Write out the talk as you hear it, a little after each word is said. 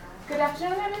Good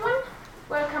afternoon, everyone.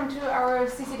 Welcome to our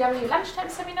CCW Lunchtime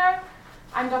Seminar.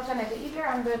 I'm Dr. Annette Idler.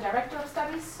 I'm the Director of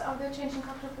Studies of the Changing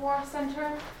Culture of War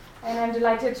Center, and I'm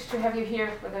delighted to have you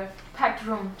here with a packed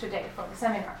room today for the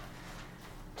seminar.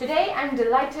 Today, I'm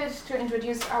delighted to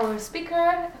introduce our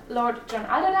speaker, Lord John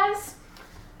Allardyce.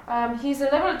 He's a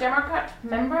Liberal Democrat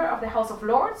member of the House of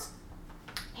Lords.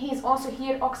 He's also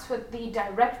here at Oxford the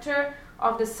Director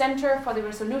of the Centre for the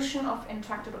Resolution of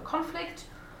Intractable Conflict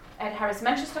at Harris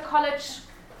Manchester College.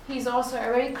 He's also a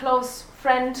very close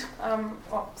friend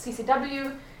of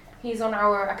CCW. He's on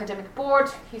our academic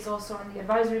board. He's also on the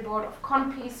advisory board of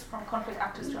ConPeace, From Conflict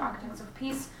Actors to Architects of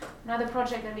Peace, another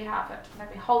project that we have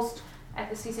that we host at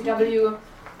the CCW.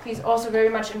 He's also very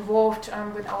much involved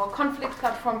with our conflict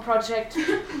platform project,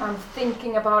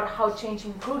 thinking about how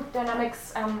changing group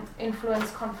dynamics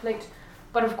influence conflict.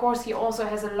 But of course, he also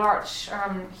has a large,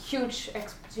 huge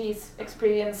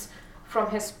experience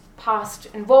from his past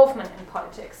involvement in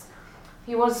politics.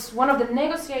 He was one of the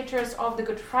negotiators of the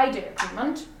Good Friday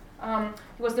Agreement.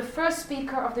 He was the first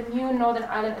speaker of the new Northern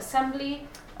Ireland Assembly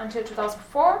until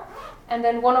 2004, and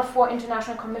then one of 4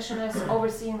 international commissioners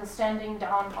overseeing the standing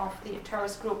down of the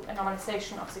terrorist group and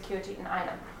normalization of security in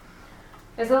Ireland.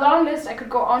 There's a long list. I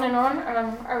could go on and on.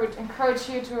 I would encourage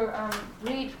you to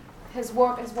read his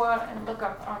work as well and look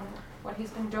up what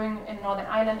he's been doing in Northern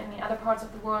Ireland and the other parts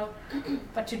of the world.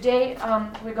 But today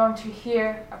we're going to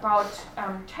hear about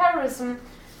terrorism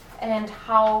and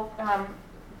how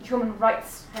human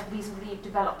rights have recently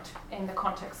developed in the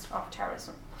context of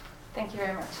terrorism. Thank you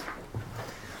very much.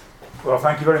 Well,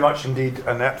 thank you very much indeed,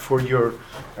 Annette, for your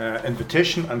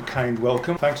invitation and kind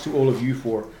welcome. Thanks to all of you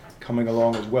for coming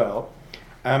along as well.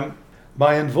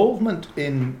 My involvement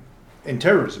in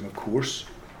terrorism, of course,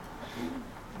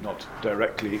 not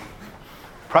directly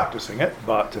practicing it,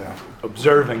 but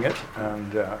observing it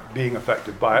and being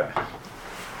affected by it,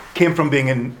 came from being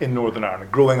in Northern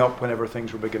Ireland, growing up whenever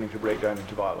things were beginning to break down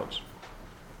into violence.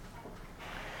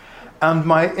 And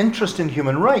my interest in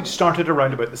human rights started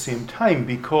around about the same time,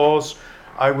 because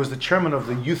I was the chairman of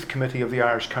the youth committee of the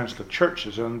Irish Council of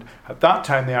Churches, and at that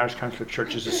time the Irish Council of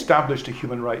Churches established a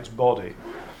human rights body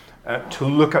to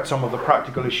look at some of the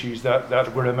practical issues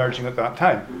that were emerging at that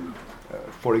time.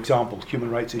 For example, human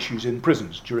rights issues in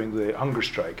prisons during the hunger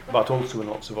strike, but also in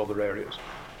lots of other areas.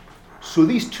 So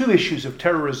these two issues of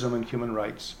terrorism and human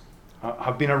rights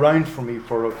have been around for me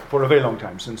for a very long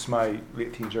time, since my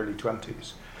late teens, early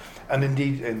 20s. And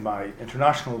indeed, in my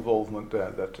international involvement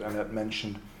that Annette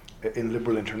mentioned in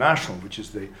Liberal International, which is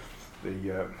the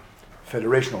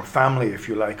federation or family, if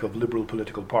you like, of liberal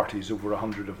political parties, over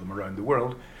 100 of them around the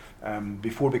world.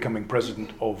 Before becoming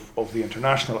president of the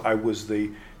International, I was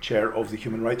the chair of the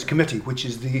Human Rights Committee, which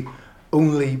is the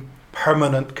only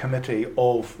permanent committee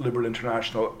of Liberal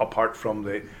International apart from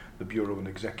the Bureau and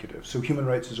Executive. So human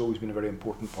rights has always been a very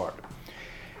important part.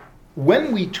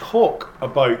 When we talk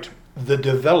about the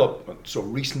developments or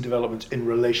recent developments in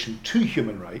relation to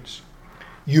human rights,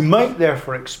 you might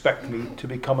therefore expect me to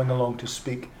be coming along to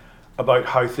speak about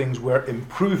how things were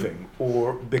improving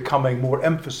or becoming more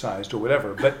emphasized or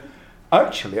whatever. But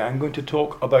actually, I'm going to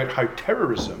talk about how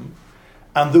terrorism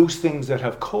and those things that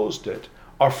have caused it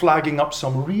are flagging up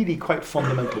some really quite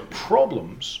fundamental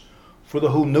problems for the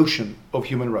whole notion of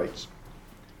human rights.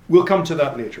 We'll come to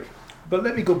that later. But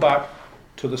let me go back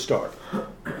to the start.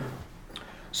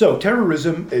 So,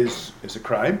 terrorism is a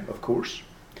crime, of course.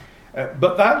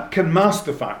 But that can mask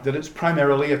the fact that it's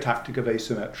primarily a tactic of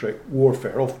asymmetric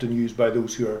warfare, often used by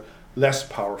those who are less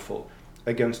powerful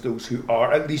against those who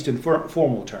are, at least in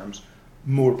formal terms,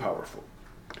 more powerful.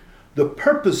 The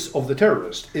purpose of the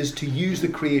terrorist is to use the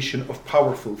creation of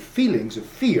powerful feelings of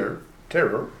fear,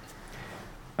 terror,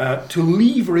 to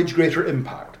leverage greater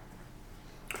impact.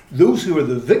 Those who are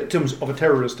the victims of a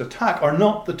terrorist attack are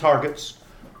not the targets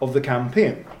of the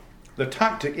campaign. The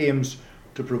tactic aims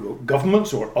to provoke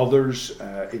governments or others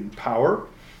in power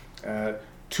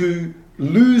to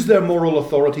lose their moral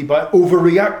authority by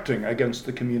overreacting against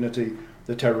the community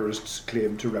the terrorists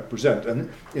claim to represent. And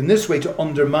in this way, to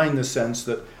undermine the sense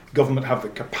that government have the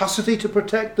capacity to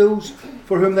protect those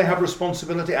for whom they have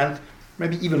responsibility, and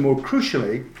maybe even more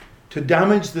crucially, to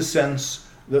damage the sense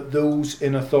that those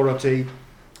in authority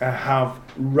have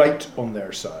right on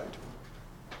their side.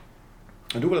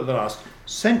 And over the last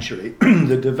century,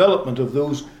 the development of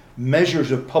those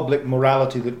measures of public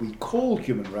morality that we call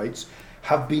human rights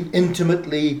have been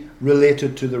intimately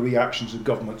related to the reactions of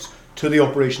governments to the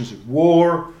operations of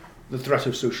war, the threat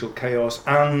of social chaos,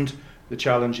 and the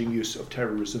challenging use of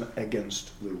terrorism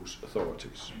against those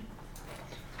authorities.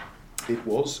 It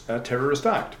was a terrorist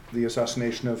act, the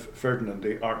assassination of Ferdinand,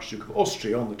 the Archduke of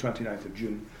Austria, on the 29th of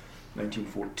June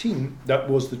 1914, that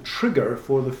was the trigger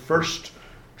for the first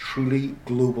truly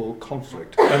global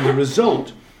conflict. And the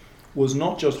result was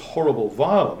not just horrible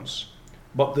violence,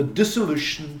 but the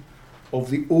dissolution of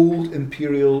the old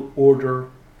imperial order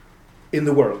in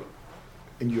the world,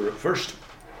 in Europe first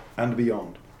and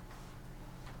beyond.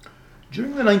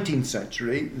 During the 19th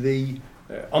century, the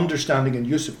understanding and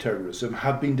use of terrorism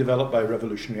had been developed by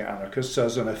revolutionary anarchists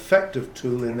as an effective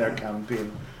tool in their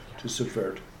campaign to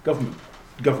subvert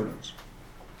governance.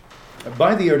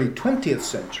 By the early 20th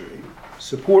century,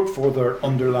 support for their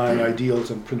underlying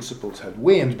ideals and principles had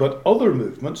waned, but other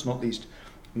movements, not least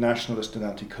nationalist and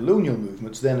anti-colonial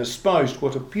movements, then espoused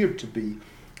what appeared to be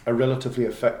a relatively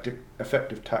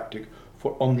effective tactic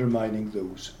for undermining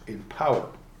those in power.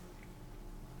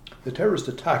 The terrorist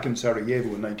attack in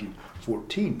Sarajevo in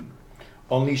 1914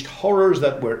 unleashed horrors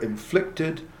that were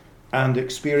inflicted and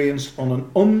experienced on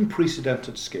an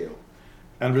unprecedented scale,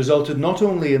 and resulted not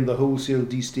only in the wholesale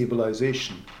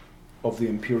destabilization of the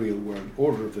imperial world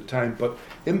order of the time, but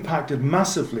impacted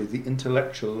massively the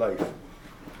intellectual life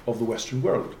of the Western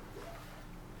world.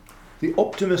 The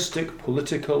optimistic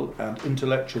political and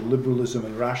intellectual liberalism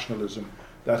and rationalism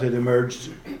that had emerged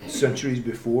centuries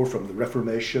before from the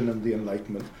Reformation and the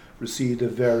Enlightenment received a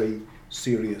very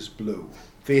serious blow.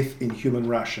 Faith in human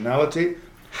rationality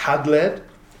had led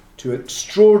to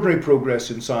extraordinary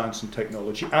progress in science and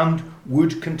technology and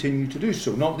would continue to do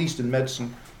so, not least in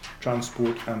medicine,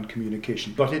 transport and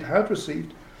communication. But it had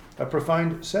received a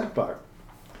profound setback.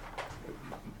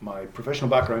 My professional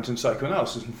background is in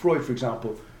psychoanalysis, and Freud, for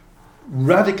example,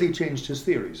 radically changed his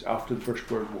theories after the First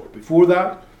World War. Before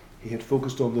that, he had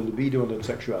focused on the libido and on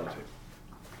sexuality.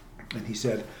 And he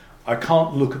said, I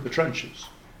can't look at the trenches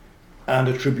and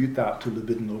attribute that to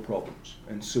libidinal problems.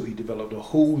 And so he developed a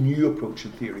whole new approach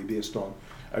in theory based on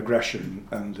aggression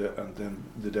and then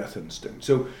the death instinct.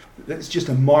 So that's just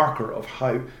a marker of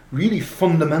how really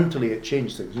fundamentally it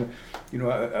changed things. You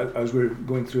know, as we're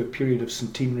going through a period of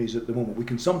centenaries at the moment, we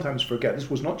can sometimes forget this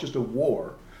was not just a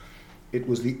war, it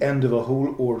was the end of a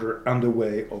whole order and a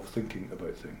way of thinking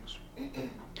about things.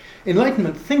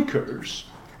 Enlightenment thinkers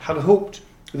had hoped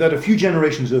that a few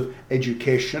generations of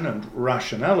education and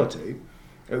rationality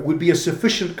would be a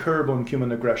sufficient curb on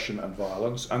human aggression and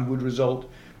violence and would result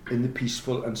in the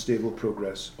peaceful and stable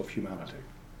progress of humanity.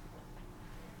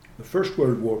 The First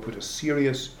World War put a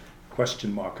serious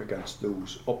question mark against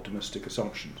those optimistic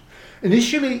assumptions.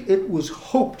 Initially, it was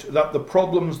hoped that the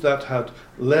problems that had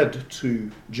led to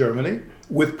Germany,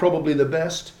 with probably the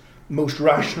best, most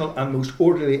rational and most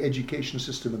orderly education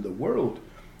system in the world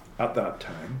at that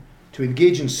time, to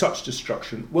engage in such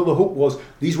destruction, well, the hope was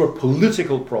these were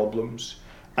political problems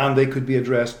and they could be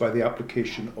addressed by the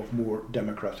application of more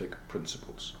democratic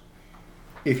principles.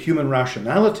 If human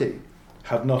rationality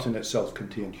had not in itself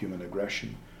contained human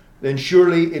aggression, then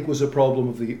surely it was a problem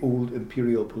of the old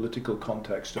imperial political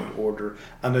context and order,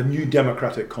 and a new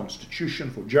democratic constitution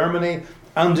for Germany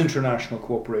and international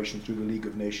cooperation through the League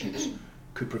of Nations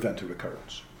could prevent a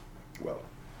recurrence. Well,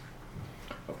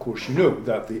 of course you know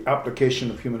that the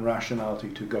application of human rationality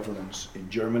to governance in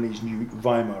Germany's new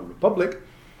Weimar Republic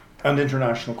and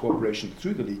international cooperation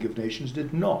through the League of Nations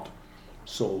did not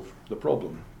solve the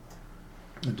problem.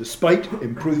 And despite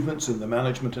improvements in the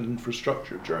management and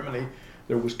infrastructure of Germany,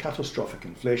 there was catastrophic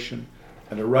inflation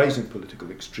and a rising political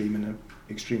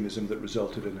extremism that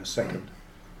resulted in a second,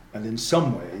 and in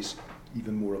some ways,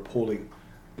 even more appalling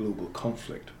global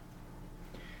conflict.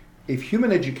 If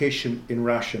human education in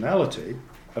rationality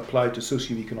applied to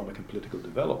socio-economic and political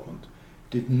development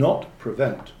did not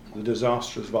prevent the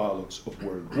disastrous violence of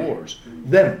world wars,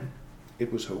 then,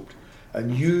 it was hoped, a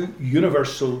new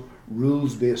universal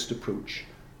rules-based approach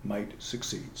might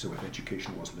succeed. So if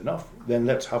education wasn't enough, then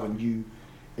let's have a new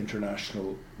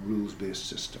international rules-based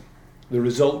system. The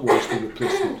result was the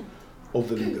replacement of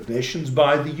the League of Nations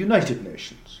by the United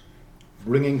Nations,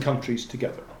 bringing countries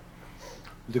together.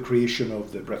 The creation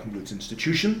of the Bretton Woods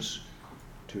institutions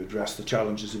to address the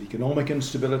challenges of economic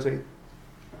instability,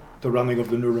 the running of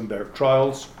the Nuremberg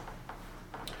trials,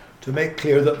 to make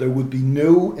clear that there would be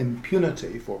no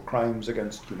impunity for crimes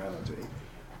against humanity,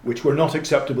 which were not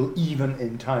acceptable even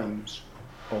in times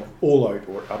of all-out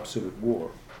or absolute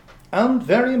war. And,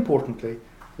 very importantly,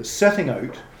 the setting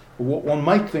out of what one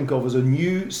might think of as a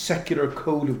new secular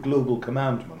code of global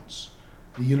commandments,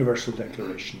 the Universal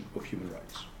Declaration of Human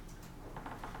Rights.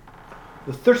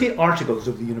 The 30 articles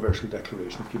of the Universal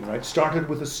Declaration of Human Rights started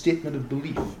with a statement of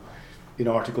belief in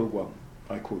Article 1.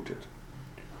 I quote it.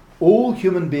 All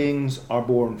human beings are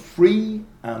born free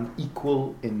and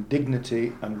equal in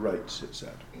dignity and rights, it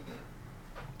said.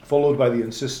 Followed by the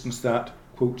insistence that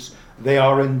quotes, "They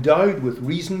are endowed with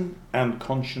reason and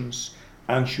conscience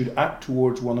and should act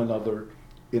towards one another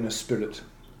in a spirit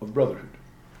of brotherhood."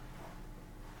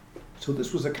 So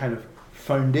this was a kind of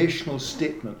foundational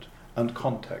statement and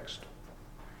context.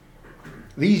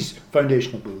 These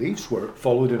foundational beliefs were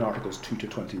followed in Articles 2 to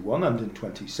 21 and in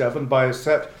 27 by a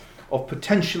set of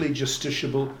potentially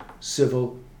justiciable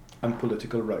civil and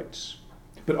political rights.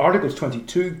 But Articles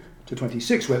 22 to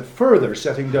 26 went further,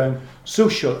 setting down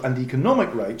social and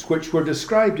economic rights, which were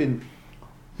described in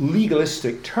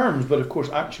legalistic terms, but of course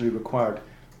actually required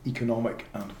economic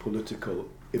and political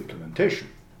implementation.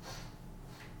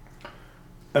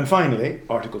 And finally,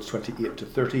 Articles 28 to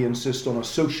 30 insist on a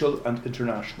social and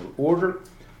international order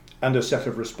and a set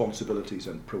of responsibilities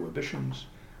and prohibitions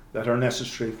that are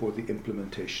necessary for the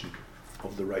implementation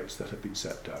of the rights that have been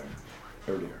set down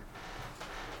earlier.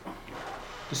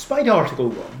 Despite Article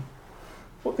 1,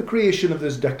 what the creation of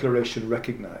this declaration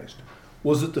recognised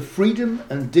was that the freedom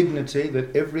and dignity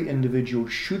that every individual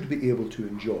should be able to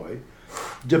enjoy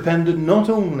depended not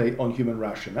only on human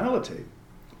rationality,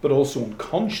 but also on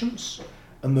conscience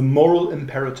and the moral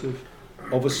imperative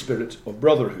of a spirit of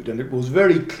brotherhood. And it was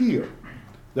very clear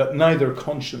that neither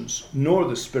conscience nor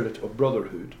the spirit of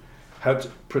brotherhood had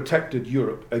protected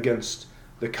Europe against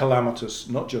the calamitous,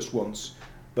 not just once,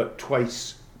 but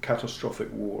twice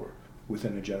catastrophic war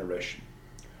within a generation.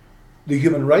 The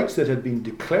human rights that had been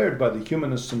declared by the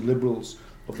humanists and liberals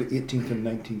of the 18th and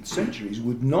 19th centuries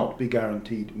would not be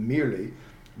guaranteed merely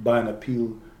by an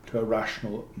appeal to a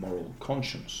rational moral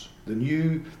conscience. The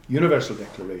new Universal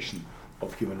Declaration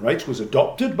of Human Rights was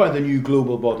adopted by the new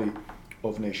global body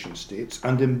of nation states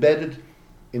and embedded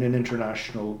in an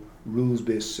international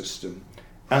rules-based system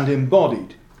and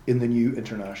embodied in the new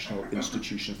international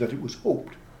institutions that it was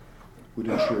hoped would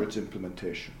ensure its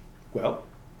implementation. Well,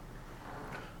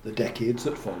 the decades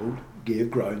that followed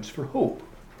gave grounds for hope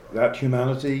that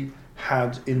humanity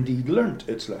had indeed learnt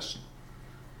its lesson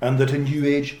and that a new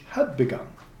age had begun,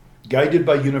 guided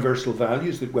by universal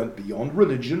values that went beyond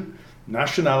religion,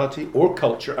 nationality, or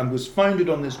culture, and was founded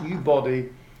on this new body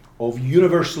of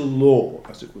universal law,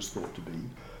 as it was thought to be,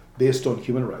 based on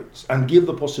human rights, and gave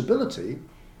the possibility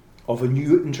of a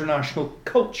new international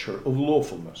culture of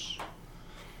lawfulness.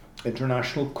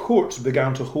 International courts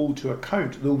began to hold to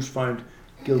account those found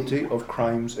guilty of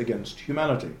crimes against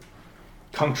humanity.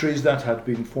 Countries that had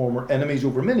been former enemies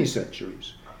over many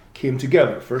centuries came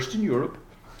together, first in Europe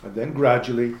and then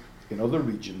gradually in other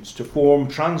regions, to form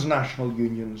transnational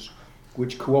unions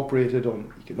which cooperated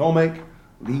on economic,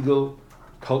 legal,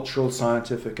 cultural,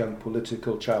 scientific and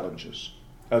political challenges,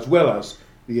 as well as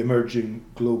the emerging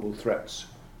global threats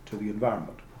to the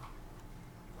environment.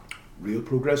 Real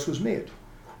progress was made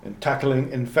in tackling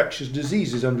infectious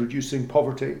diseases and reducing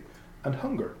poverty and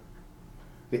hunger.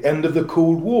 The end of the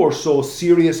Cold War saw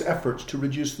serious efforts to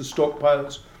reduce the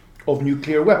stockpiles of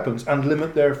nuclear weapons and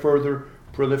limit their further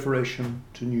proliferation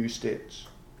to new states.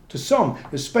 To some,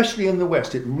 especially in the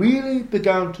West, it really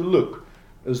began to look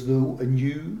as though a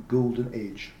new golden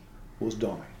age was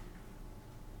dawning.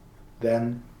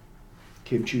 Then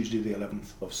came Tuesday the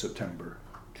 11th of September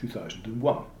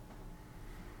 2001,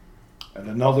 and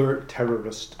another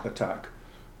terrorist attack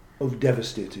of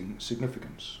devastating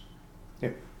significance.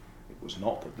 It was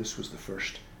not that this was the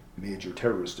first major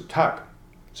terrorist attack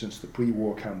since the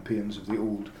pre-war campaigns of the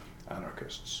old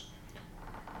anarchists,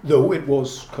 though it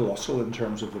was colossal in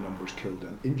terms of the numbers killed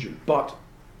and injured, but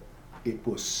it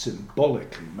was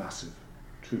symbolically massive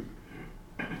too.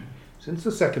 Since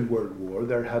the Second World War,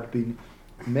 there had been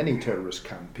many terrorist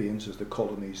campaigns as the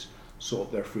colonies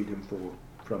sought their freedom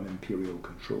from imperial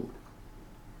control,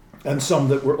 and some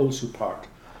that were also part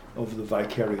of the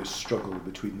vicarious struggle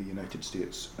between the United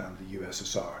States and the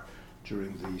USSR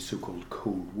during the so-called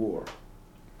Cold War.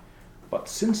 But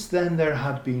since then there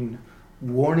had been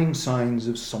warning signs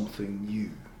of something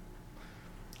new.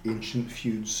 Ancient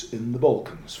feuds in the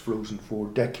Balkans, frozen for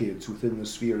decades within the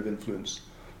sphere of influence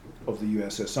of the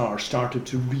USSR, started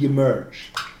to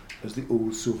re-emerge as the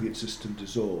old Soviet system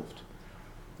dissolved.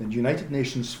 And United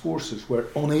Nations forces were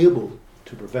unable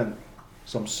to prevent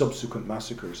some subsequent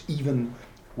massacres, even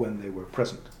when they were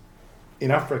present. In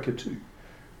Africa too,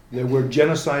 there were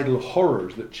genocidal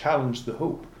horrors that challenged the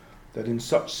hope that in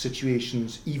such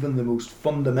situations even the most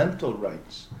fundamental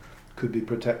rights could be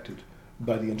protected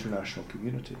by the international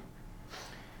community.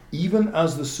 Even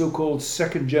as the so-called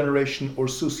second generation or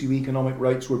socio-economic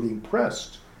rights were being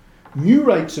pressed, new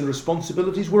rights and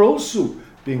responsibilities were also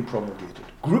being promulgated.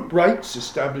 Group rights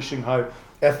establishing how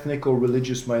ethnic or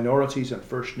religious minorities and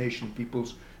First Nation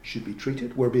peoples should be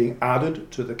treated were being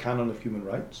added to the canon of human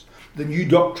rights. The new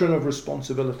doctrine of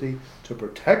responsibility to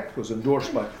protect was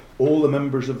endorsed by all the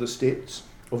members of the states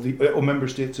member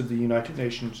states of the United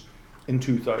Nations in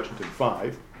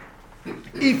 2005.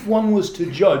 If one was to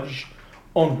judge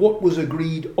on what was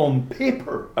agreed on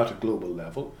paper at a global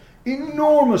level,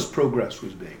 enormous progress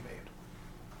was being made.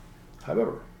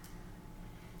 However,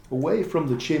 away from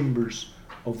the chambers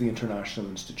of the international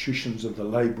institutions and the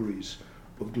libraries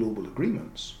of global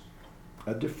agreements,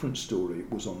 a different story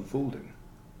was unfolding.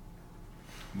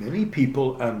 Many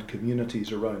people and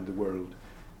communities around the world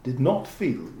did not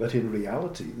feel that in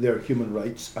reality their human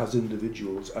rights as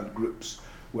individuals and groups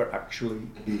were actually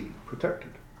being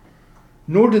protected.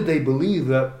 Nor did they believe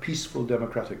that peaceful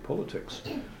democratic politics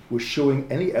was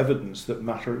showing any evidence that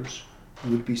matters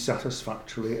would be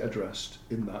satisfactorily addressed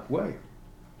in that way.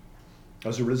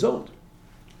 As a result,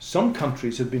 some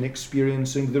countries had been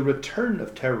experiencing the return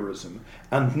of terrorism,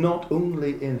 and not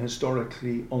only in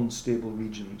historically unstable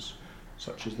regions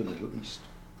such as the Middle East.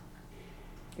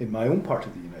 In my own part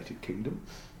of the United Kingdom,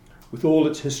 with all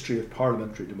its history of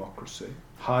parliamentary democracy,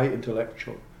 high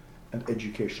intellectual and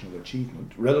educational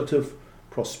achievement, relative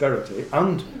prosperity,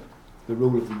 and the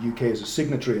role of the UK as a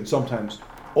signatory and sometimes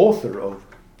author of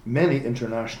many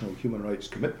international human rights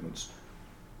commitments,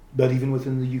 but even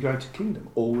within the United Kingdom,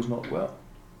 all was not well.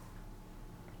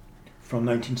 From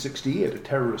 1968, a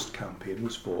terrorist campaign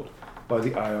was fought by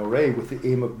the IRA with the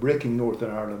aim of breaking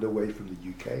Northern Ireland away from the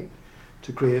UK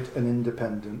to create an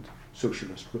independent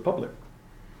socialist republic.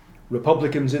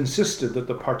 Republicans insisted that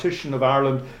the partition of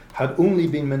Ireland had only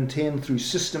been maintained through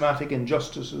systematic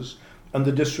injustices and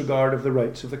the disregard of the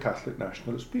rights of the Catholic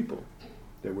nationalist people.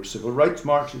 There were civil rights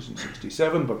marches in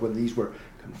 1967, but when these were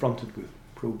confronted with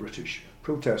pro-British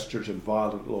protesters and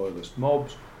violent loyalist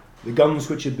mobs, the guns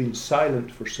which had been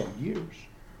silent for some years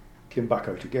came back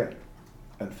out again,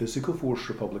 and physical force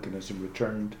republicanism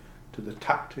returned to the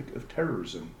tactic of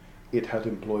terrorism it had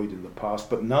employed in the past,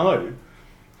 but now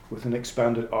with an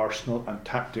expanded arsenal and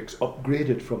tactics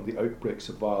upgraded from the outbreaks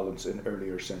of violence in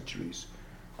earlier centuries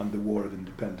and the War of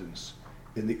Independence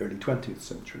in the early 20th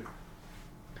century.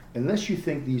 Unless you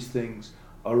think these things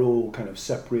are all kind of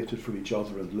separated from each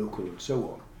other and local and so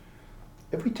on,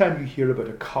 every time you hear about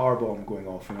a car bomb going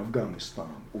off in Afghanistan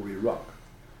or Iraq,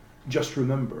 just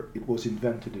remember it was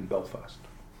invented in Belfast.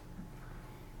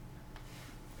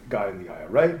 A guy in the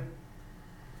IRA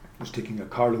was taking a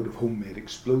carload of homemade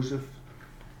explosive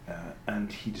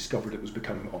and he discovered it was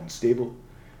becoming unstable,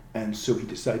 and so he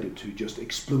decided to just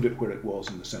explode it where it was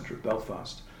in the centre of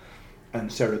Belfast, and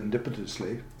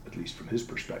serendipitously, at least from his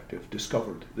perspective,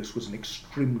 discovered this was an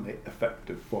extremely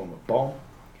effective form of bomb,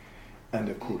 and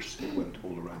of course it went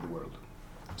all around the world.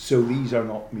 So these are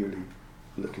not merely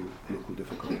little local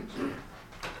difficulties.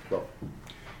 Well,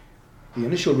 the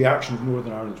initial reaction of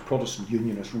Northern Ireland's Protestant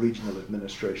Unionist regional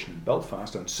administration in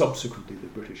Belfast, and subsequently the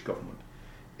British government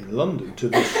in London, to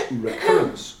this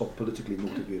recurrence of politically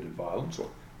motivated violence or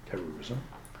terrorism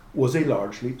was a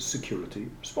largely security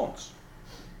response.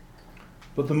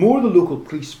 But the more the local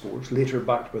police force, later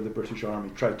backed by the British Army,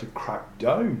 tried to crack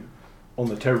down on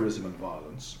the terrorism and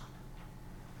violence,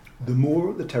 the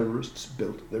more the terrorists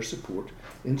built their support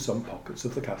in some pockets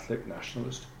of the Catholic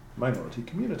nationalist minority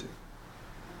community.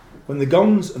 When the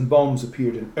guns and bombs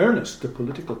appeared in earnest, the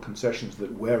political concessions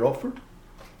that were offered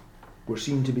were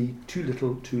seen to be too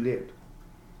little too late.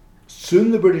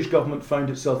 Soon the British government found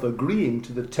itself agreeing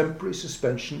to the temporary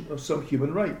suspension of some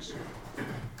human rights.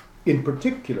 In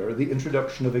particular, the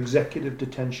introduction of executive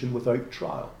detention without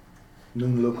trial,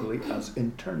 known locally as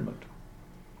internment.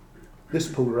 This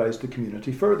polarised the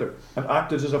community further and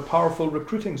acted as a powerful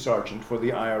recruiting sergeant for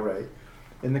the IRA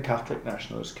in the Catholic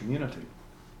nationalist community.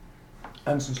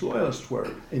 And since loyalists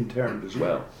were interned as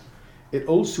well, it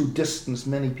also distanced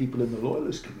many people in the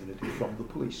loyalist community from the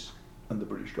police and the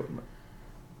British government.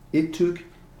 It took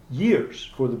years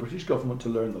for the British government to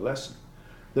learn the lesson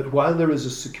that while there is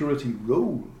a security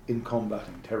role in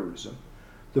combating terrorism,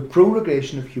 the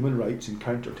prorogation of human rights in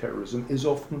counter-terrorism is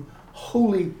often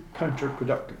wholly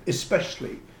counterproductive,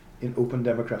 especially in open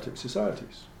democratic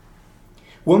societies.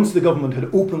 Once the government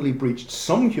had openly breached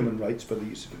some human rights by the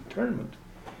use of internment,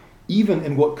 even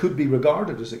in what could be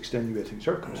regarded as extenuating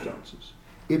circumstances,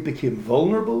 it became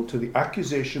vulnerable to the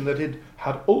accusation that it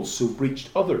had also breached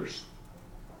others.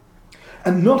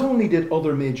 And not only did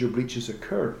other major breaches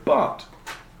occur, but,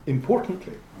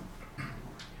 importantly,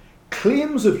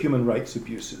 claims of human rights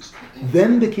abuses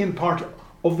then became part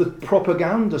of the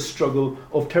propaganda struggle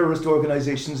of terrorist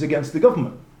organisations against the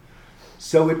government.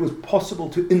 So it was possible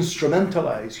to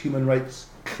instrumentalise human rights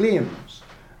claims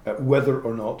whether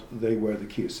or not they were the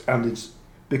case. And it's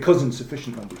because in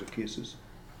sufficient numbers of cases,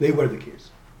 they were the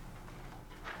case.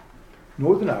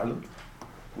 Northern Ireland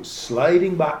was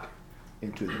sliding back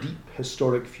into a deep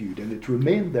historic feud, and it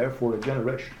remained there for a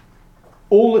generation.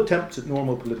 All attempts at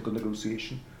normal political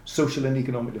negotiation, social and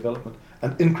economic development,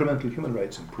 and incremental human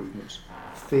rights improvements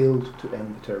failed to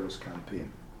end the terrorist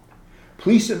campaign.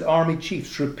 Police and army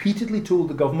chiefs repeatedly told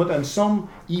the government, and some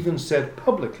even said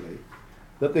publicly,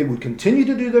 that they would continue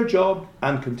to do their job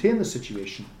and contain the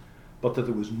situation, but that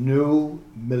there was no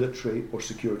military or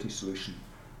security solution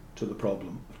to the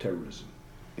problem of terrorism.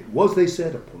 It was, they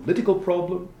said, a political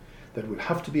problem that would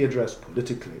have to be addressed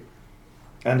politically,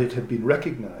 and it had been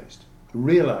recognised,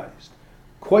 realised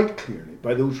quite clearly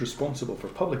by those responsible for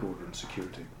public order and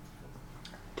security.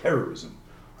 Terrorism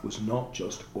was not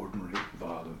just ordinary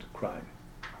violent crime.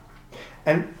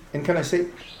 And can I say,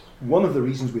 one of the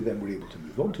reasons we then were able to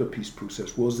move on to a peace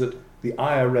process was that the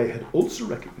IRA had also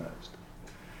recognised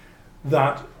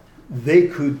that they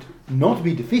could not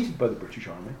be defeated by the British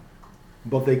Army,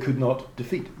 but they could not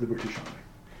defeat the British Army.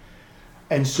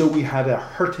 And so we had a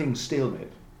hurting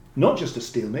stalemate. Not just a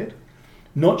stalemate,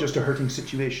 not just a hurting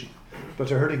situation,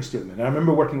 but a hurting stalemate. And I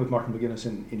remember working with Martin McGuinness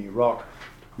in Iraq.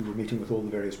 We were meeting with all the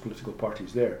various political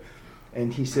parties there.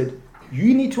 And he said,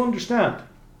 you need to understand,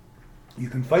 you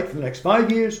can fight for the next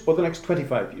 5 years or the next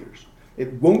 25 years.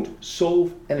 It won't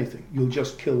solve anything. You'll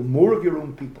just kill more of your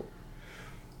own people.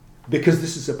 Because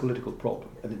this is a political problem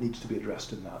and it needs to be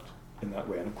addressed in that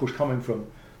way. And of course, coming from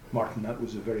Martin, that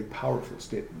was a very powerful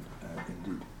statement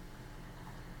indeed.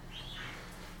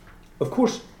 Of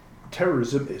course,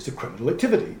 terrorism is a criminal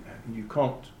activity. You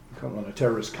can't run a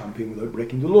terrorist campaign without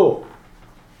breaking the law.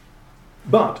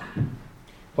 But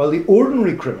while the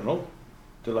ordinary criminal,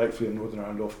 delightfully in Northern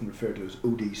Ireland often referred to as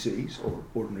ODCs, or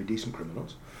ordinary decent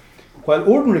criminals, while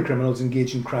ordinary criminals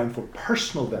engage in crime for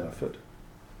personal benefit,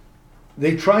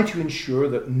 they try to ensure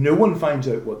that no one finds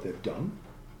out what they've done,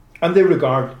 and they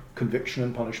regard conviction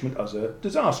and punishment as a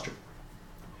disaster.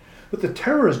 But the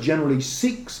terrorist generally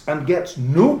seeks and gets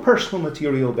no personal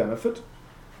material benefit,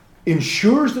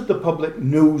 ensures that the public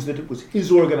knows that it was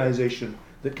his organisation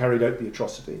that carried out the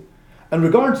atrocity, and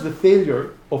regards the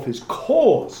failure of his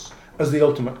cause as the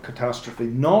ultimate catastrophe,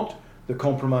 not the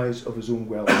compromise of his own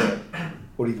welfare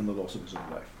or even the loss of his own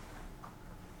life.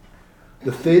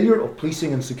 The failure of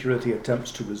policing and security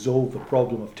attempts to resolve the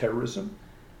problem of terrorism,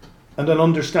 and an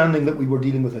understanding that we were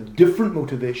dealing with a different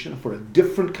motivation for a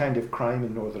different kind of crime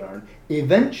in Northern Ireland,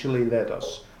 eventually led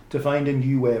us to find a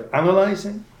new way of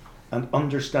analysing and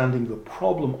understanding the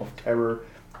problem of terror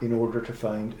in order to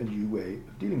find a new way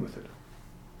of dealing with it.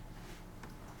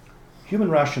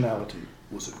 Human rationality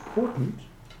was important,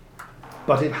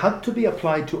 but it had to be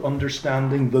applied to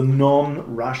understanding the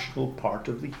non-rational part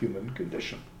of the human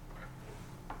condition.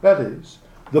 That is,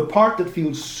 the part that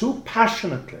feels so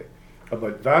passionately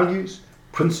about values,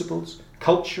 principles,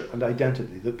 culture and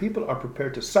identity that people are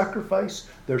prepared to sacrifice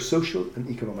their social and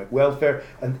economic welfare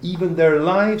and even their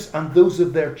lives and those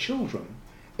of their children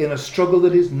in a struggle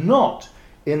that is not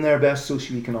in their best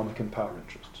socio-economic and power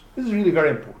interests. This is really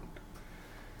very important,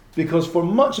 because for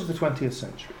much of the 20th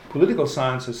century, political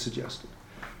science has suggested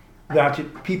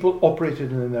that people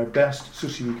operated in their best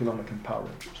socio-economic and power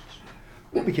interests.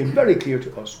 What became very clear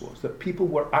to us was that people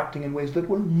were acting in ways that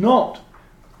were not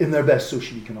in their best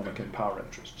socio-economic and power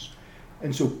interests.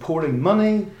 And so pouring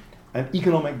money and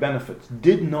economic benefits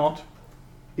did not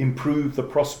improve the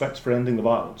prospects for ending the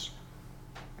violence.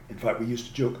 In fact, we used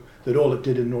to joke that all it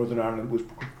did in Northern Ireland was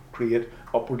create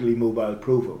upwardly mobile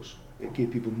provosts. It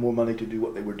gave people more money to do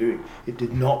what they were doing. It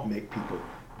did not make people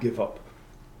give up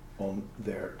on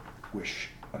their wish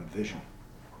and vision.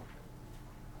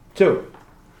 So,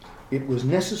 it was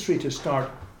necessary to start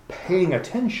paying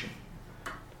attention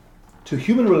to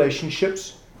human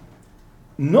relationships,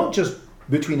 not just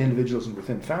between individuals and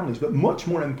within families, but much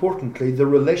more importantly, the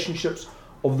relationships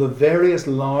of the various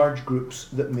large groups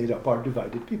that made up our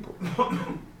divided people.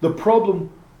 The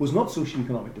problem was not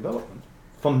socio-economic development,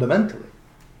 fundamentally,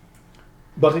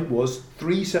 but it was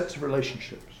three sets of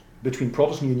relationships between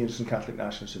Protestant Unionists and Catholic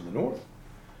Nationalists in the north,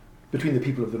 between the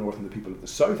people of the north and the people of the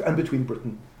south, and between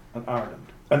Britain and Ireland.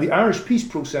 And the Irish peace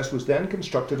process was then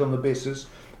constructed on the basis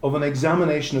of an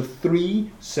examination of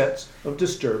three sets of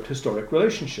disturbed historic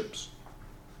relationships.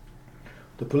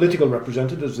 The political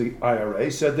representatives of the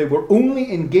IRA said they were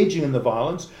only engaging in the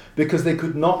violence because they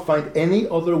could not find any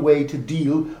other way to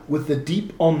deal with the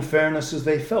deep unfairnesses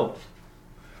they felt.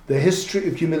 The history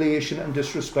of humiliation and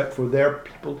disrespect for their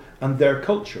people and their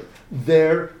culture,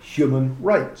 their human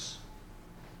rights.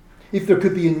 If there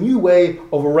could be a new way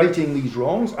of righting these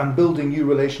wrongs and building new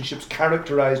relationships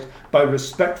characterized by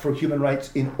respect for human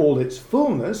rights in all its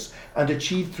fullness and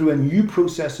achieved through a new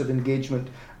process of engagement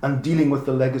and dealing with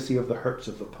the legacy of the hurts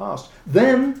of the past,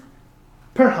 then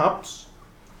perhaps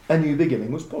a new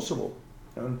beginning was possible.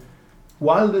 And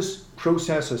while this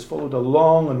process has followed a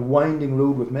long and winding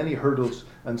road with many hurdles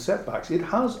and setbacks, it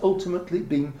has ultimately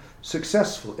been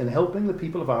successful in helping the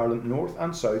people of Ireland, North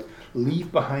and South,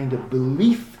 leave behind a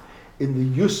belief in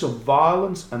the use of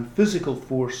violence and physical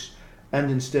force and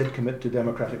instead commit to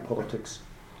democratic politics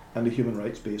and a human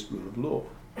rights-based rule of law.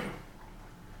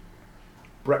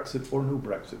 Brexit or no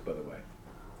Brexit, by the way.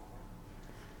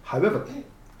 However,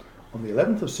 on the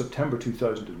 11th of September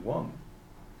 2001,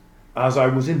 as I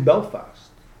was in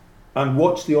Belfast and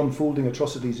watched the unfolding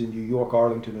atrocities in New York,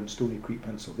 Arlington and Stony Creek,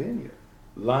 Pennsylvania,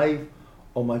 live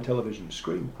on my television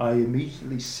screen, I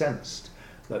immediately sensed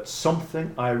that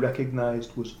something I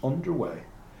recognised was underway,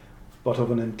 but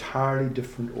of an entirely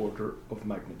different order of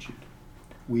magnitude.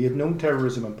 We had known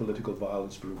terrorism and political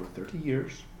violence for over 30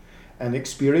 years, and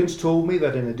experience told me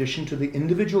that in addition to the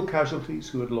individual casualties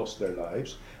who had lost their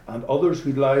lives, and others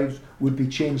whose lives would be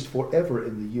changed forever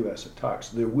in the US attacks,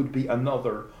 there would be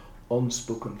another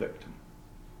unspoken victim: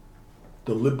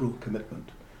 the liberal commitment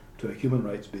to a human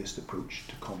rights-based approach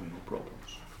to communal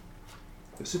problems.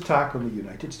 This attack on the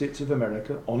United States of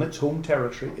America, on its home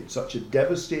territory, in such a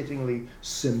devastatingly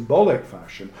symbolic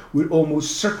fashion, would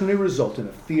almost certainly result in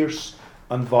a fierce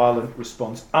and violent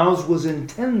response, as was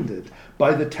intended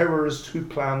by the terrorists who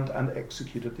planned and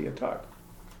executed the attack.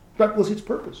 That was its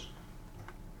purpose.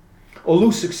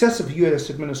 Although successive US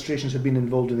administrations had been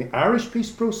involved in the Irish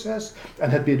peace process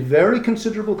and had made very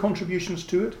considerable contributions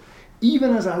to it,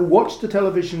 even as I watched the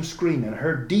television screen and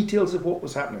heard details of what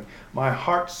was happening, my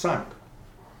heart sank.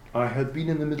 I had been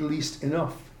in the Middle East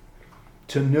enough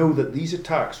to know that these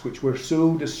attacks, which were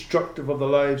so destructive of the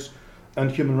lives and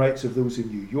human rights of those in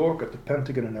New York, at the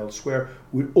Pentagon and elsewhere,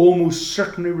 would almost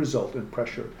certainly result in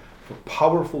pressure for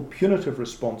powerful punitive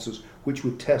responses which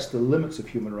would test the limits of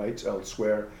human rights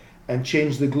elsewhere and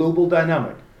change the global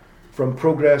dynamic from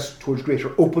progress towards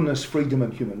greater openness, freedom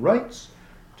and human rights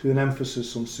to an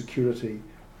emphasis on security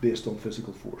based on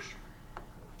physical force.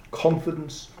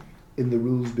 Confidence in the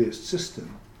rules-based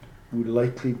system would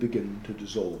likely begin to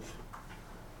dissolve.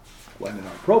 When in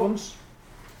our province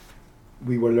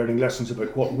we were learning lessons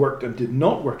about what worked and did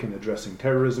not work in addressing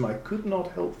terrorism, I could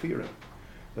not help fearing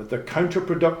that the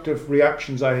counterproductive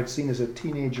reactions I had seen as a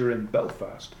teenager in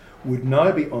Belfast would now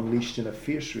be unleashed in a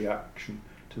fierce reaction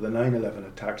to the 9/11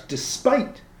 attacks,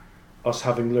 despite us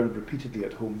having learned repeatedly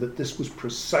at home that this was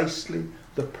precisely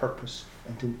the purpose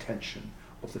and intention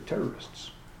of the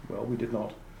terrorists. Well, we did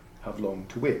not have long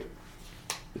to wait.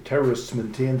 The terrorists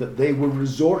maintained that they were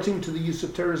resorting to the use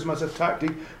of terrorism as a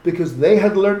tactic because they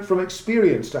had learnt from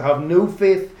experience to have no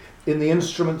faith in the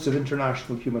instruments of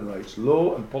international human rights,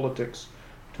 law and politics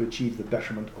to achieve the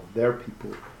betterment of their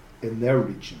people in their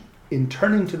region. In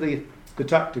turning to the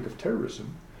tactic of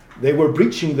terrorism, they were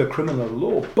breaching the criminal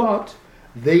law, but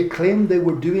they claimed they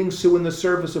were doing so in the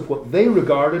service of what they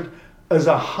regarded as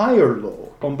a higher law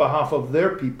on behalf of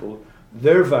their people,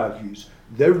 their values,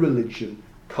 their religion,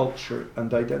 culture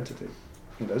and identity.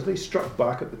 And as they struck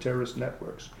back at the terrorist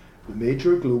networks, the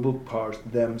major global powers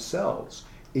themselves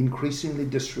increasingly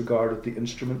disregarded the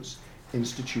instruments,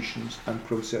 institutions and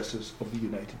processes of the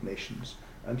United Nations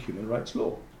and human rights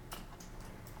law.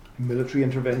 Military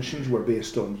interventions were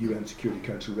based on UN Security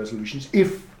Council resolutions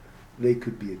if they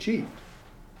could be achieved.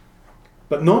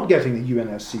 But not getting a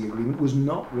UNSC agreement was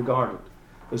not regarded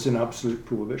as an absolute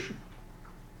prohibition.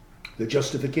 The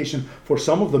justification for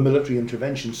some of the military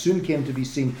interventions soon came to be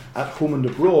seen at home and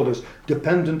abroad as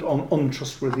dependent on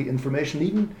untrustworthy information,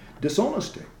 even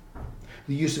dishonesty.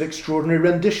 The use of extraordinary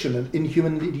rendition and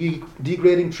inhuman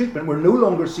degrading treatment were no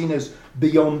longer seen as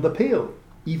beyond the pale,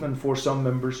 even for some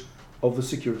members of the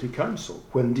Security Council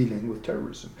when dealing with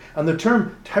terrorism. And the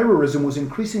term terrorism was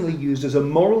increasingly used as a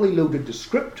morally loaded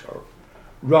descriptor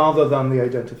rather than the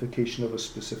identification of a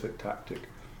specific tactic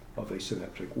of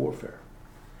asymmetric warfare.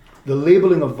 The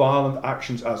labelling of violent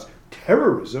actions as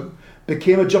terrorism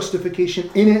became a justification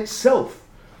in itself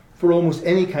for almost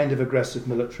any kind of aggressive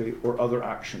military or other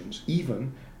actions,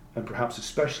 even, and perhaps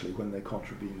especially, when they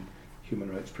contravene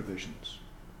human rights provisions.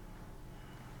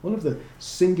 One of the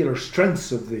singular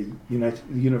strengths of the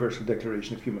Universal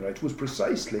Declaration of Human Rights was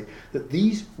precisely that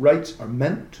these rights are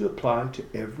meant to apply to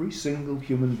every single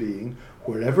human being,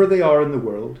 wherever they are in the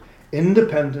world,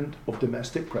 independent of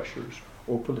domestic pressures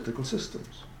or political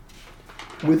systems.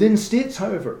 Within states,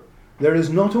 however, there is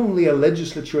not only a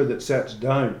legislature that sets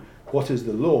down what is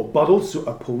the law, but also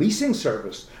a policing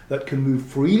service that can move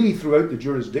freely throughout the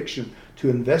jurisdiction to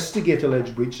investigate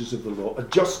alleged breaches of the law, a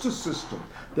justice system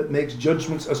that makes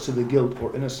judgments as to the guilt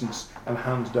or innocence and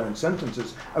hands down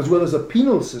sentences, as well as a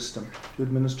penal system to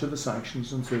administer the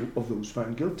sanctions of those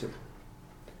found guilty.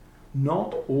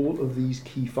 Not all of these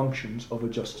key functions of a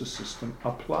justice system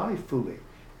apply fully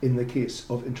in the case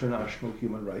of international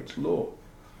human rights law.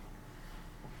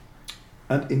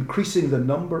 And increasing the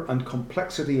number and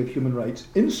complexity of human rights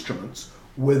instruments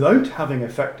without having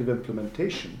effective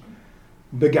implementation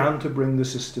began to bring the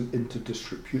system into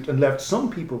disrepute and left some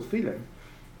people feeling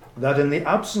that in the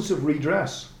absence of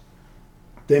redress,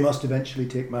 they must eventually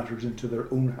take matters into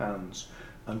their own hands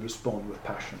and respond with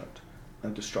passionate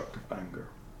and destructive anger.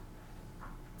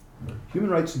 Human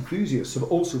rights enthusiasts have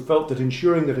also felt that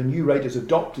ensuring that a new right is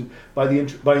adopted by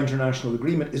international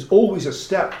agreement is always a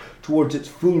step towards its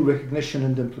full recognition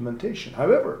and implementation.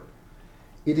 However,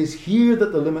 it is here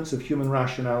that the limits of human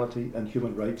rationality and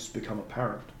human rights become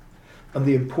apparent, and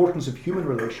the importance of human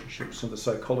relationships and the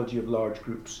psychology of large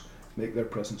groups make their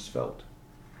presence felt.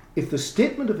 If the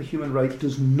statement of a human right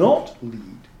does not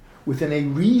lead within a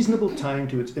reasonable time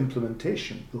to its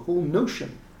implementation, the whole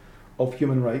notion of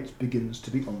human rights begins to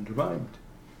be undermined.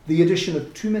 The addition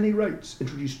of too many rights,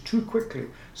 introduced too quickly,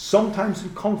 sometimes in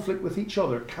conflict with each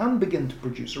other, can begin to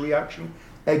produce a reaction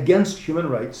against human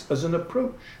rights as an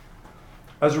approach.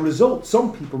 As a result,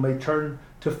 some people may turn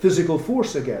to physical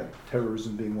force again,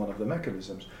 terrorism being one of the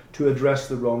mechanisms, to address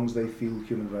the wrongs they feel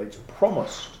human rights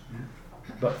promised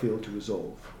but failed to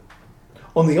resolve.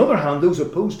 On the other hand, those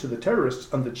opposed to the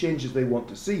terrorists and the changes they want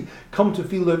to see come to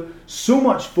feel that so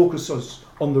much focus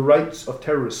on the rights of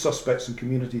terrorist suspects and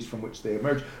communities from which they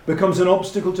emerge becomes an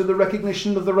obstacle to the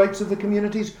recognition of the rights of the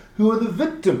communities who are the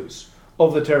victims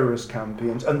of the terrorist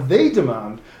campaigns, and they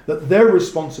demand that their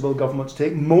responsible governments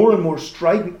take more and more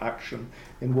strident action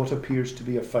in what appears to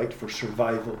be a fight for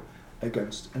survival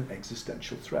against an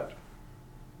existential threat.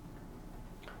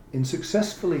 In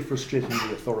successfully frustrating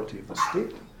the authority of the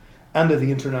state and of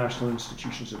the international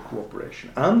institutions of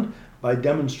cooperation, and by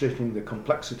demonstrating the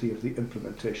complexity of the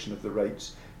implementation of the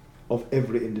rights of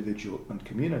every individual and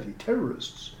community,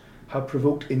 terrorists have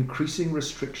provoked increasing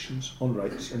restrictions on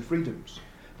rights and freedoms.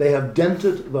 They have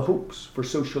dented the hopes for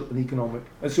social and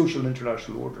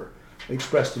international order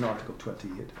expressed in Article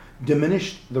 28,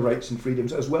 diminished the rights and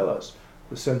freedoms as well as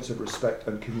the sense of respect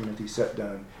and community set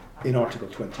down in Article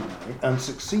 29, and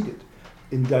succeeded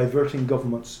in diverting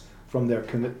governments from their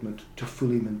commitment to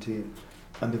fully maintain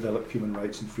and develop human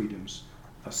rights and freedoms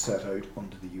as set out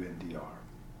under the UNDR.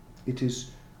 It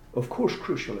is, of course,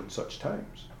 crucial in such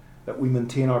times that we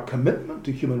maintain our commitment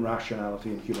to human rationality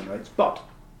and human rights, but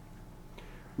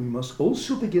we must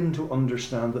also begin to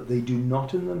understand that they do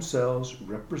not in themselves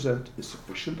represent a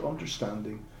sufficient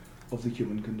understanding of the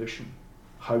human condition,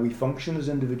 how we function as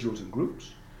individuals and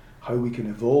groups, how we can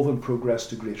evolve and progress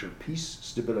to greater peace,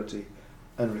 stability,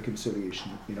 and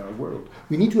reconciliation in our world.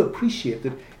 We need to appreciate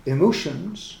that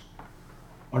emotions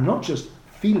are not just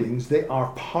feelings, they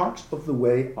are part of the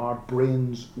way our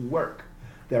brains work.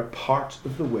 They're part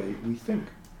of the way we think.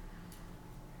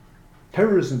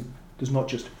 Terrorism does not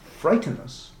just frighten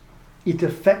us, it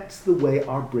affects the way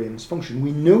our brains function.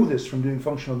 We know this from doing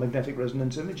functional magnetic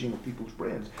resonance imaging of people's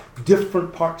brains.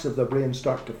 Different parts of the brain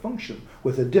start to function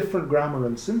with a different grammar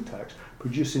and syntax,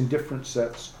 producing different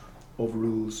sets of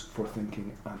rules for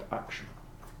thinking and action.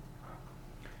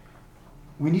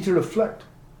 We need to reflect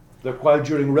that while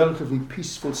during relatively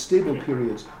peaceful, stable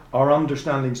periods, our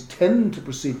understandings tend to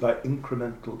proceed by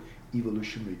incremental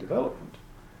evolutionary development,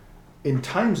 in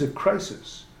times of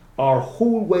crisis, our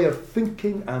whole way of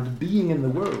thinking and being in the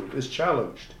world is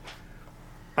challenged.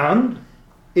 And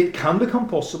it can become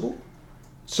possible,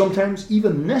 sometimes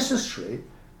even necessary,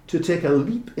 to take a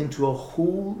leap into a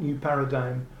whole new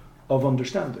paradigm of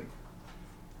understanding.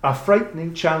 A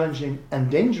frightening, challenging, and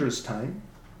dangerous time,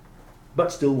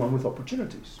 but still one with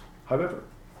opportunities. However,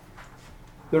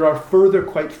 there are further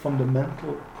quite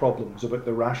fundamental problems about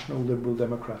the rational, liberal,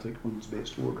 democratic,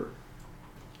 rules-based order.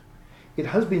 It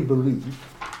has been believed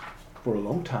for a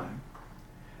long time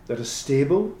that a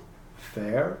stable,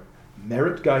 fair,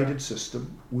 merit-guided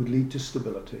system would lead to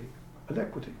stability and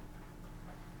equity.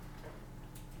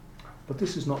 But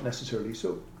this is not necessarily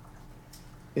so.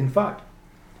 In fact,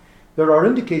 there are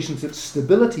indications that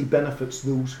stability benefits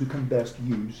those who can best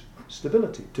use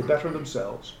stability to better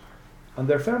themselves and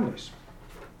their families.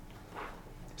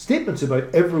 Statements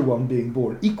about everyone being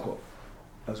born equal,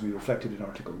 as we reflected in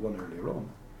Article 1 earlier on,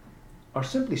 are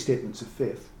simply statements of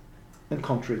faith and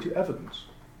contrary to evidence.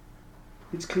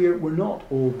 It's clear we're not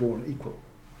all born equal.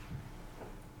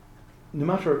 No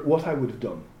matter what I would have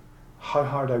done how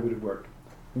hard I would have worked,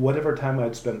 whatever time I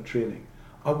had spent training,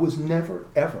 I was never,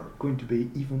 ever going to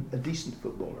be even a decent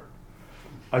footballer.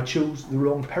 I chose the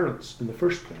wrong parents in the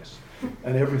first place,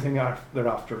 and everything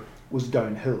thereafter was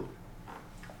downhill.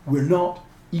 We're not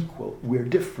equal, we're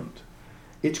different.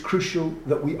 It's crucial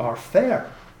that we are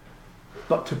fair,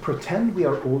 but to pretend we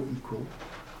are all equal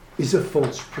is a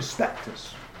false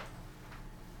prospectus.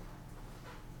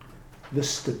 The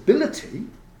stability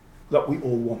that we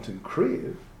all want and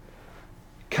crave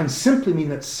can simply mean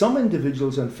that some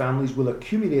individuals and families will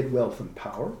accumulate wealth and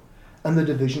power, and the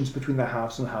divisions between the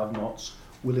haves and have-nots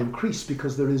will increase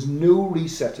because there is no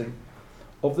resetting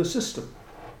of the system.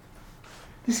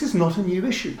 This is not a new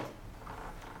issue.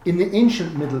 In the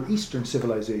ancient Middle Eastern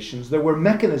civilizations, there were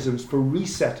mechanisms for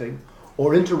resetting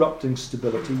or interrupting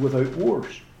stability without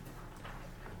wars.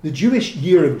 The Jewish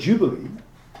year of Jubilee,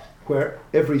 where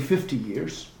every 50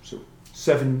 years, so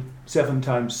seven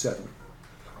times 7,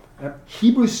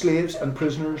 Hebrew slaves and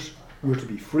prisoners were to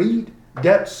be freed,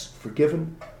 debts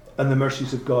forgiven, and the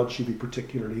mercies of God should be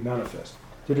particularly manifest.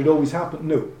 Did it always happen?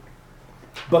 No.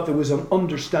 But there was an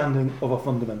understanding of a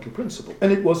fundamental principle,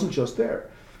 and it wasn't just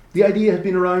there. The idea had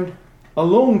been around a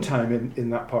long time in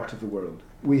that part of the world.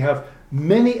 We have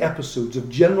many episodes of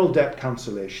general debt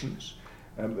cancellations.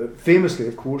 Famously,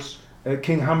 of course,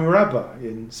 King Hammurabi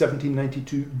in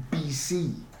 1792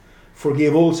 BC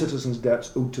forgave all citizens'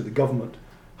 debts owed to the government,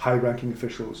 high-ranking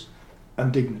officials,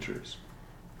 and dignitaries.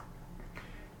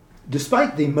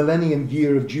 Despite the Millennium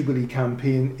Year of Jubilee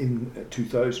campaign in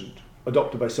 2000,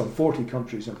 adopted by some 40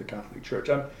 countries in the Catholic Church,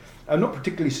 I'm not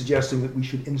particularly suggesting that we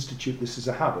should institute this as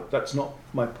a habit. That's not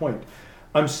my point.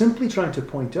 I'm simply trying to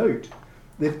point out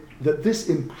that this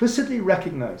implicitly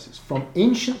recognises, from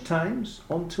ancient times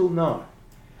until now,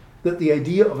 that the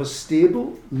idea of a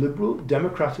stable, liberal,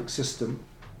 democratic system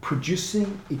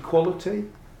producing equality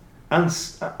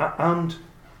and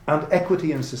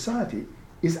equity in society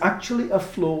is actually a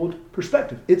flawed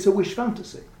perspective. It's a wish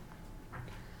fantasy.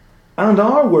 And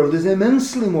our world is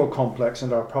immensely more complex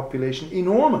and our population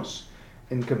enormous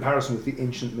in comparison with the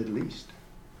ancient Middle East.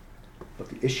 But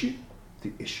the issue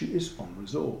is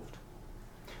unresolved.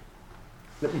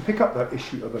 Let me pick up that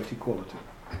issue about equality.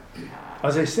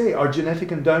 As I say, our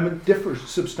genetic endowment differs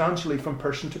substantially from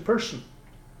person to person.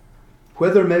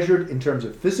 Whether measured in terms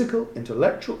of physical,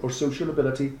 intellectual, or social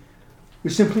ability,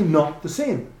 we're simply not the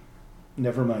same,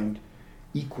 never mind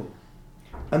equal.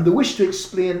 And the wish to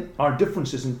explain our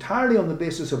differences entirely on the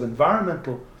basis of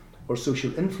environmental or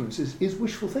social influences is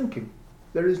wishful thinking.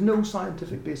 There is no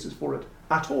scientific basis for it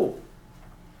at all.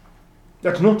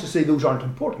 That's not to say those aren't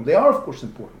important. They are, of course,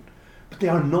 important. But they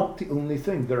are not the only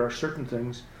thing. There are certain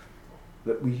things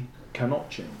that we cannot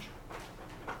change.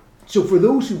 So for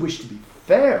those who wish to be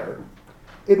fair,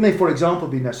 it may, for example,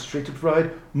 be necessary to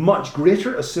provide much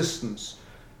greater assistance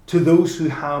to those who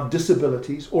have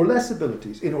disabilities or less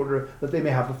abilities in order that they may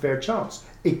have a fair chance.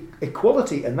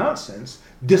 Equality, in that sense,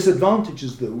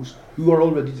 disadvantages those who are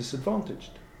already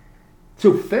disadvantaged.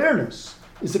 So fairness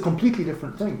is a completely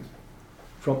different thing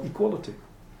from equality.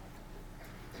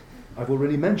 I've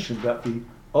already mentioned that the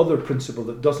other principle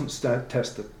that doesn't stand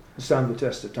the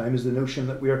test of time is the notion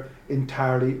that we are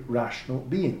entirely rational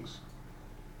beings.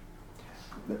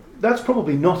 That's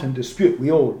probably not in dispute.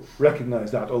 We all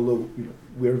recognise that, although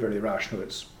we're very rational,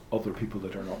 it's other people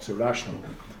that are not so rational.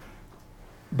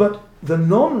 But the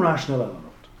non-rational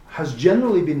element has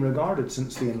generally been regarded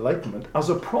since the Enlightenment as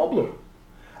a problem,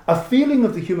 a feeling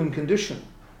of the human condition,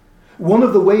 one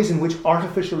of the ways in which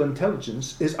artificial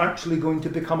intelligence is actually going to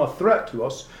become a threat to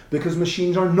us because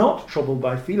machines are not troubled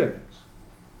by feelings.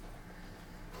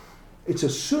 It's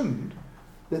assumed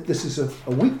that this is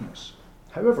a weakness.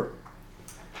 However,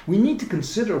 we need to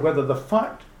consider whether the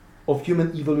fact of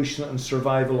human evolution and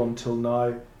survival until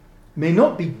now may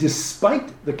not be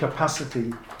despite the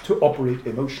capacity to operate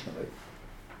emotionally,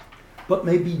 but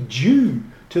may be due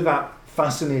to that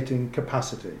fascinating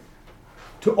capacity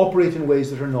to operate in ways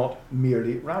that are not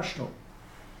merely rational.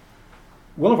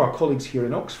 One of our colleagues here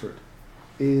in Oxford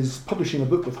is publishing a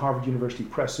book with Harvard University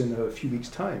Press in a few weeks'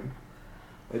 time,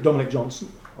 Dominic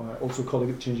Johnson, also a colleague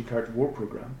at the Changing Character War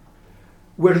Programme,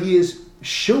 where he is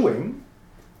showing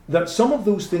that some of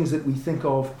those things that we think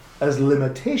of as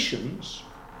limitations,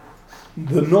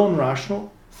 the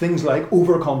non-rational, things like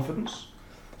overconfidence,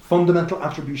 fundamental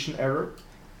attribution error,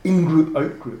 in-group,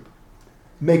 out-group,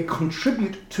 may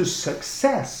contribute to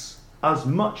success as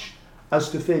much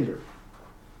as to failure.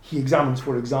 He examines,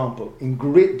 for example, in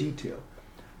great detail,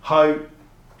 how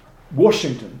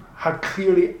Washington had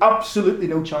clearly absolutely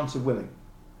no chance of winning.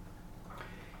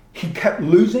 He kept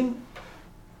losing.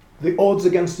 The odds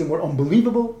against him were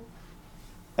unbelievable.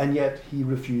 and yet he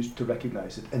refused to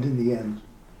recognise it. And in the end,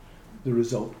 the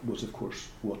result was, of course,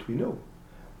 what we know.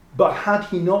 But had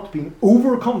he not been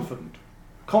overconfident,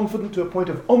 confident to a point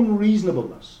of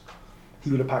unreasonableness, he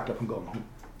would have packed up and gone home.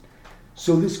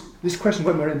 So this question,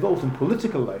 when we're involved in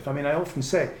political life, I mean, I often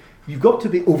say, you've got to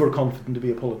be overconfident to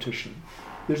be a politician.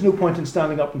 There's no point in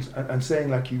standing up and saying,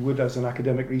 like you would as an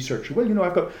academic researcher,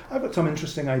 well, I've got some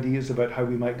interesting ideas about how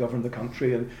we might govern the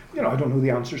country, and I don't know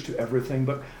the answers to everything,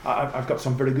 but I've got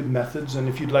some very good methods, and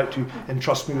if you'd like to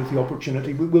entrust me with the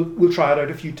opportunity, we'll try it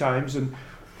out a few times, and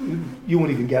you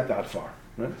won't even get that far.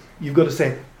 Right? You've got to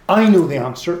say, I know the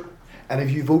answer, and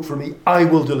if you vote for me, I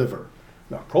will deliver.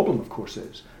 Now, the problem, of course,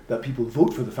 is that people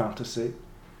vote for the fantasy,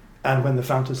 and when the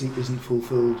fantasy isn't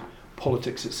fulfilled,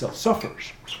 politics itself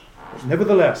suffers. But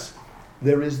nevertheless,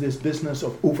 there is this business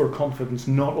of overconfidence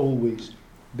not always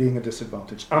being a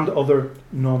disadvantage, and other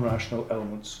non-rational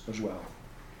elements as well.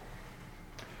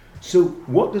 So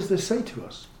what does this say to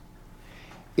us?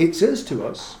 It says to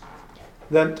us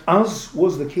that, as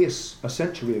was the case a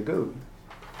century ago,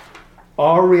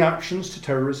 our reactions to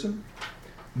terrorism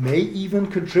may even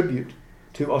contribute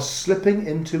to us slipping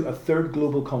into a third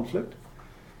global conflict.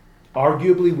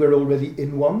 Arguably, we're already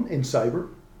in one in cyber.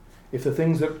 If the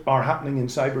things that are happening in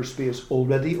cyberspace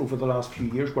already over the last few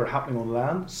years were happening on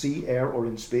land, sea, air, or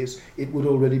in space, it would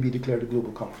already be declared a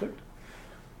global conflict.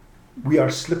 We are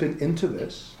slipping into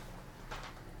this.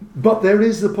 But there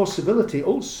is the possibility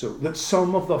also that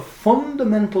some of the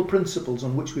fundamental principles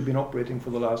on which we've been operating for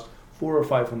the last 400 or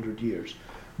 500 years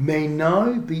may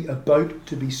now be about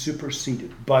to be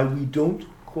superseded by we don't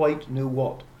quite know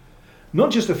what. Not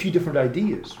just a few different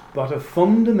ideas, but a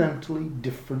fundamentally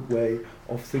different way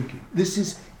of thinking. This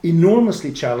is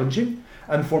enormously challenging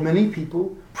and for many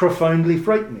people profoundly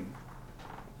frightening.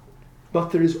 But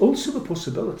there is also the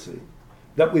possibility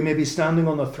that we may be standing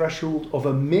on the threshold of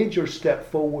a major step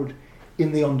forward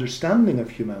in the understanding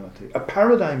of humanity, a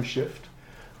paradigm shift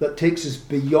that takes us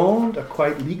beyond a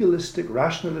quite legalistic,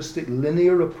 rationalistic,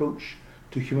 linear approach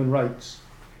to human rights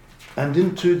and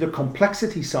into the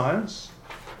complexity science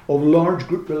of large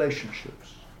group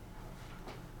relationships.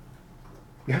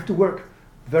 We have to work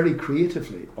very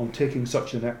creatively on taking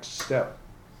such a next step,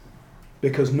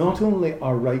 because not only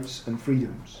our rights and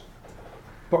freedoms,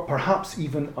 but perhaps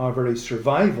even our very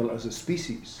survival as a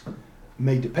species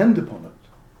may depend upon it,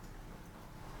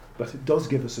 but it does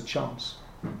give us a chance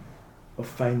of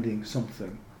finding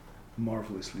something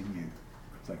marvellously new.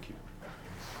 Thank you.